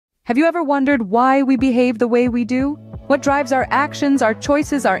Have you ever wondered why we behave the way we do? What drives our actions, our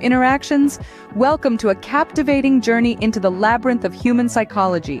choices, our interactions? Welcome to a captivating journey into the labyrinth of human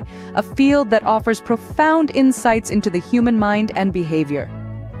psychology, a field that offers profound insights into the human mind and behavior.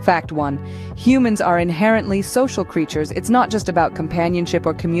 Fact 1. Humans are inherently social creatures. It's not just about companionship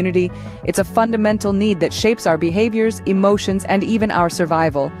or community. It's a fundamental need that shapes our behaviors, emotions, and even our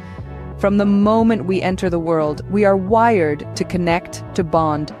survival. From the moment we enter the world, we are wired to connect, to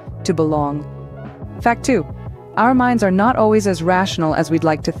bond, to belong. Fact 2. Our minds are not always as rational as we'd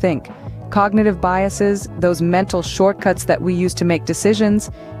like to think. Cognitive biases, those mental shortcuts that we use to make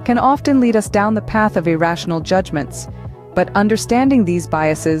decisions, can often lead us down the path of irrational judgments. But understanding these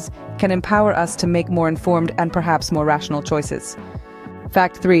biases can empower us to make more informed and perhaps more rational choices.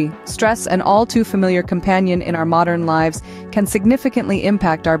 Fact 3. Stress, an all too familiar companion in our modern lives, can significantly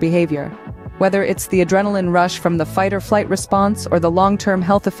impact our behavior. Whether it's the adrenaline rush from the fight-or-flight response or the long-term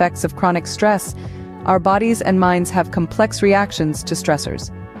health effects of chronic stress, our bodies and minds have complex reactions to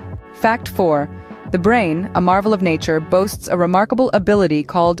stressors. Fact 4. The brain, a marvel of nature, boasts a remarkable ability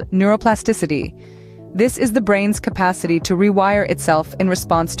called neuroplasticity. This is the brain's capacity to rewire itself in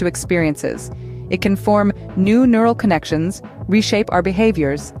response to experiences. It can form new neural connections, reshape our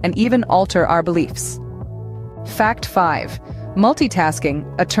behaviors, and even alter our beliefs. Fact 5. Multitasking,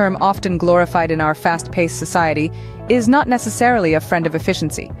 a term often glorified in our fast-paced society, is not necessarily a friend of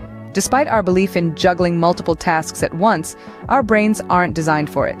efficiency. Despite our belief in juggling multiple tasks at once, our brains aren't designed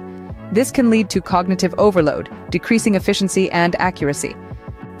for it. This can lead to cognitive overload, decreasing efficiency and accuracy.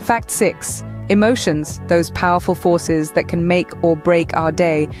 Fact 6. Emotions, those powerful forces that can make or break our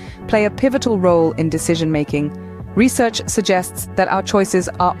day, play a pivotal role in decision-making. Research suggests that our choices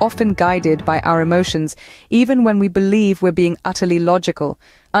are often guided by our emotions, even when we believe we're being utterly logical.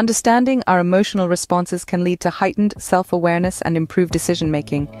 Understanding our emotional responses can lead to heightened self-awareness and improved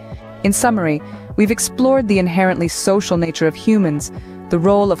decision-making. In summary, we've explored the inherently social nature of humans, the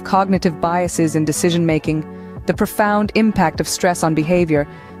role of cognitive biases in decision-making, the profound impact of stress on behavior,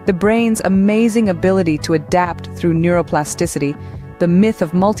 the brain's amazing ability to adapt through neuroplasticity, the myth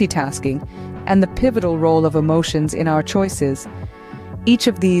of multitasking, and the pivotal role of emotions in our choices. Each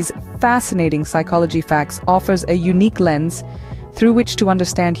of these fascinating psychology facts offers a unique lens through which to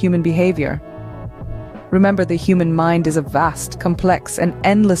understand human behavior. Remember, the human mind is a vast, complex, and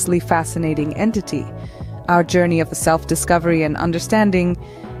endlessly fascinating entity. Our journey of self-discovery and understanding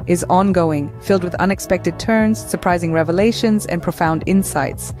is ongoing, filled with unexpected turns, surprising revelations, and profound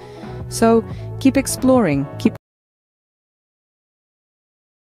insights. So, keep exploring, keep